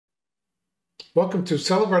Welcome to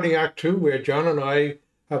Celebrating Act Two, where John and I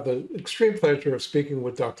have the extreme pleasure of speaking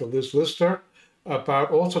with Dr. Liz Lister about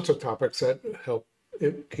all sorts of topics that help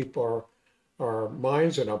keep our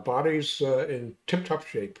minds and our bodies in tip-top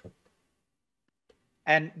shape.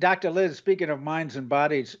 And Dr. Liz, speaking of minds and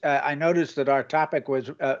bodies, I noticed that our topic was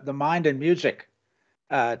the mind and music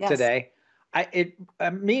Yes. today. It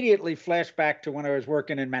immediately flashed back to when I was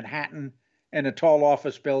working in Manhattan in a tall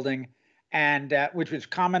office building, and which was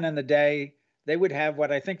common in the day. They would have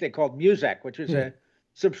what I think they called Music, which was a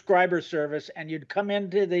subscriber service, and you'd come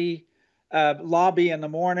into the lobby in the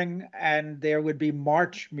morning, and there would be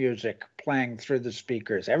march music playing through the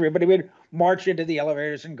speakers. Everybody would march into the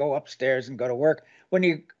elevators and go upstairs and go to work. When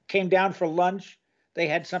you came down for lunch, they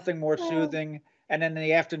had something more soothing, and then in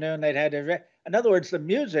the afternoon they'd had. In other words, the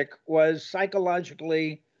music was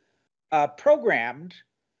psychologically programmed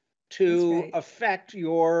to affect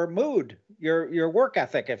your mood, your work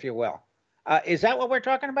ethic, if you will. Is that what we're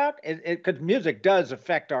talking about? Because music does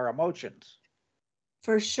affect our emotions.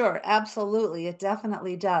 For sure. Absolutely. It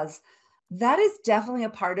definitely does. That is definitely a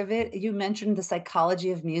part of it. You mentioned the psychology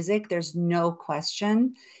of music. There's no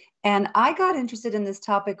question. And I got interested in this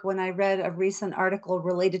topic when I read a recent article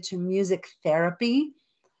related to music therapy,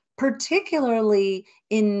 particularly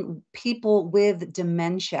in people with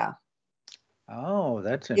dementia. Oh,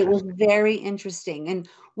 that's It was interesting. very interesting. And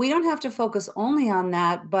we don't have to focus only on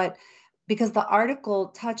that, but because the article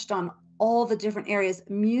touched on all the different areas,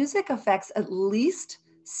 music affects at least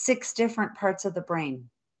 6 different parts of the brain.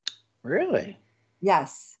 Really?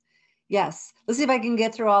 Yes. Yes. Let's see if I can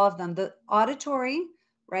get through all of them. The auditory,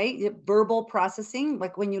 right? Verbal processing,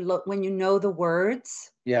 like when you look, when you know the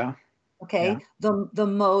words. Yeah. Okay. Yeah. The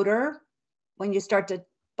motor, when you start to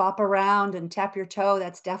bop around and tap your toe,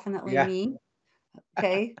 that's definitely Yeah. me.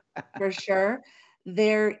 Okay, for sure.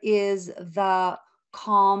 There is the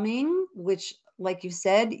calming, which, like you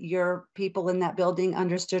said, your people in that building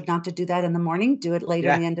understood not to do that in the morning, do it later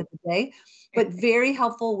in Yeah. the end of the day, but very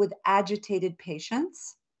helpful with agitated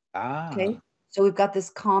patients. Okay, Ah. so we've got this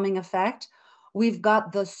calming effect. We've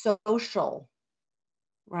got the social,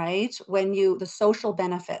 right? The social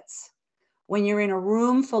benefits. When you're in a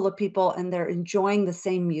room full of people and they're enjoying the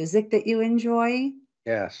same music that you enjoy,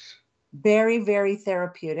 Yes. very, very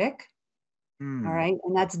therapeutic. All Hmm. right.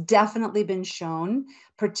 And that's definitely been shown,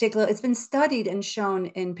 particularly, it's been studied and shown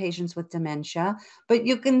in patients with dementia, but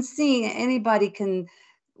you can see anybody can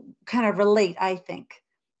kind of relate, I think,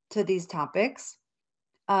 to these topics.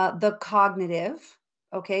 The cognitive,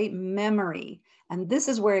 okay, memory. And this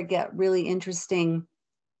is where it get really interesting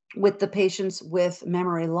with the patients with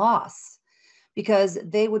memory loss, because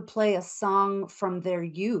they would play a song from their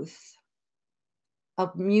youth. A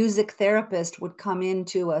music therapist would come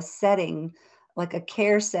into a setting, like a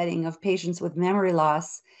care setting of patients with memory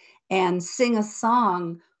loss, and sing a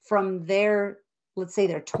song from their, let's say,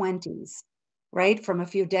 their 20s, right? From a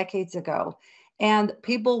few decades ago. And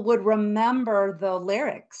people would remember the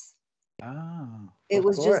lyrics. Ah, It of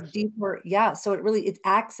was just course. deeper. Yeah. So it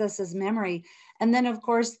accesses memory. And then, of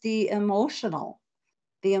course, the emotional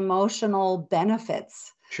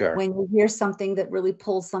benefits. Sure. When you hear something that really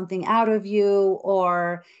pulls something out of you,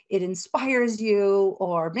 or it inspires you,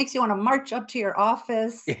 or makes you want to march up to your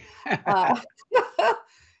office. Uh, so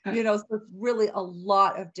it's really a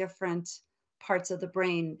lot of different parts of the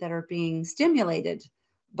brain that are being stimulated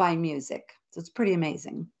by music. So it's pretty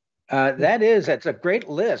amazing. That's a great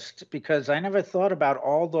list because I never thought about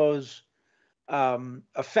all those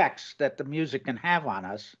effects that the music can have on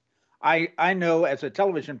us. I know as a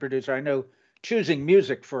television producer, I know choosing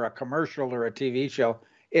music for a commercial or a TV show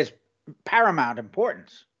is paramount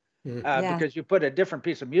importance Yes, because you put a different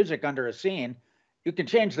piece of music under a scene, you can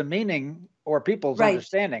change the meaning or people's right,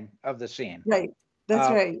 understanding of the scene. right.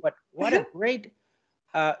 That's right. But what a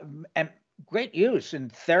uh, and great use in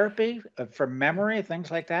therapy for memory,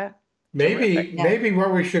 things like that. Maybe Terrific. Yeah. maybe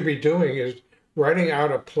what we should be doing is writing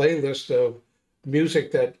out a playlist of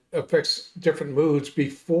music that affects different moods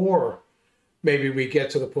before maybe we get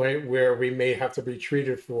to the point where we may have to be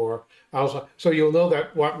treated for Alzheimer's. So you'll know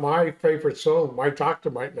that what my favorite song, my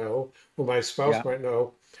doctor might know, or my spouse Yeah. might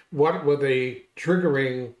know, what were the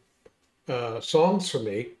triggering songs for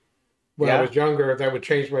me when I Yeah. was younger that would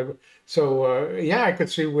change my. So yeah, I could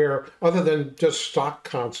see where other than just stock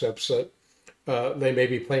concepts that they may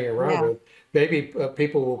be playing around Yeah. with, maybe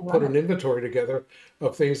people will I put love it. an inventory together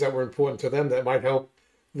of things that were important to them that might help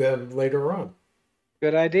them later on.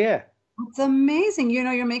 Good idea. It's amazing.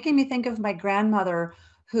 You're making me think of my grandmother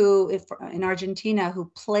who, if in Argentina,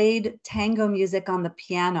 who played tango music on the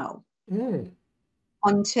piano Mm.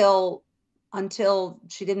 until until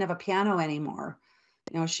she didn't have a piano anymore.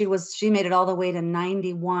 You know, she made it all the way to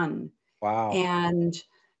 91. Wow. And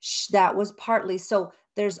that was partly, so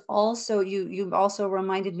there's also, you also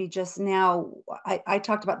reminded me just now, I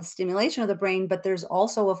talked about the stimulation of the brain, but there's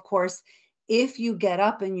also, of course, if you get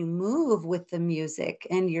up and you move with the music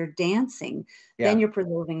and you're dancing, then Yeah.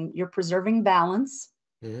 you're preserving balance.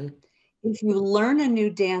 Mhm. If you learn a new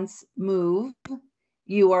dance move,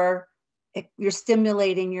 you're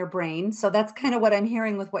stimulating your brain. So that's kind of what I'm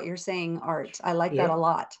hearing with what you're saying, Art. I like that a Yeah.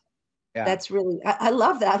 lot. Yeah. That's really, I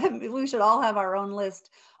love that. We should all have our own list.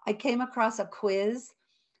 I came across a quiz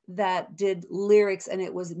that did lyrics, and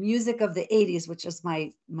it was music of the 80s, which is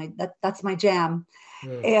that's my jam.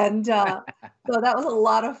 Yeah. And so that was a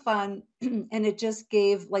lot of fun. And it just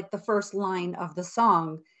gave like the first line of the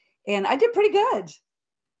song. And I did pretty good.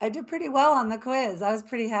 I did pretty well on the quiz. I was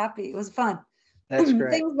pretty happy. It was fun. That's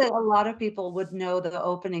great. Things that a lot of people would know the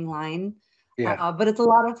opening line, Yeah. but it's a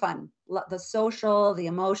lot of fun. The social, the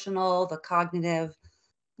emotional, the cognitive,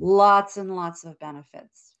 lots and lots of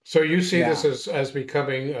benefits. So you see Yeah. this as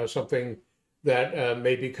becoming something that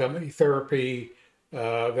may become a therapy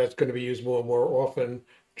that's going to be used more and more often,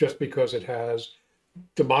 just because it has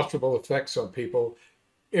demonstrable effects on people,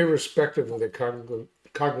 irrespective of their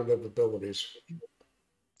cognitive abilities.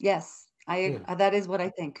 Yes, that is what I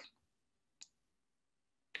think.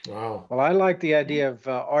 Wow. Well, I like the idea of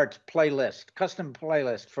Art's playlist, custom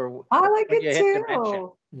playlist for I like when you it hit dementia.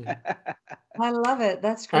 too. I love it.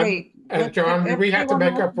 That's And, great. and John, we have to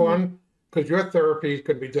Everyone make up one, because your therapy is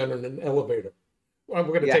going to be done in an elevator. Well, we're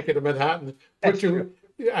going to Yeah. take you to Manhattan, That's put you,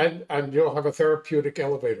 and you'll have a therapeutic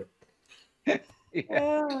elevator. Yeah.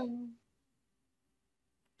 Yeah.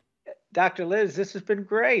 Dr. Liz, this has been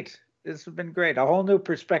great. This has been great. A whole new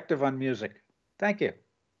perspective on music. Thank you.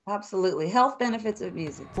 Absolutely. Health benefits of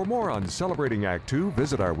music. For more on Celebrating Act Two,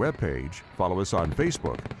 visit our webpage, follow us on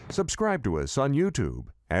Facebook, subscribe to us on YouTube,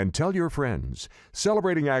 and tell your friends.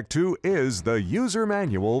 Celebrating Act Two is the user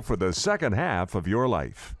manual for the second half of your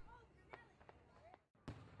life.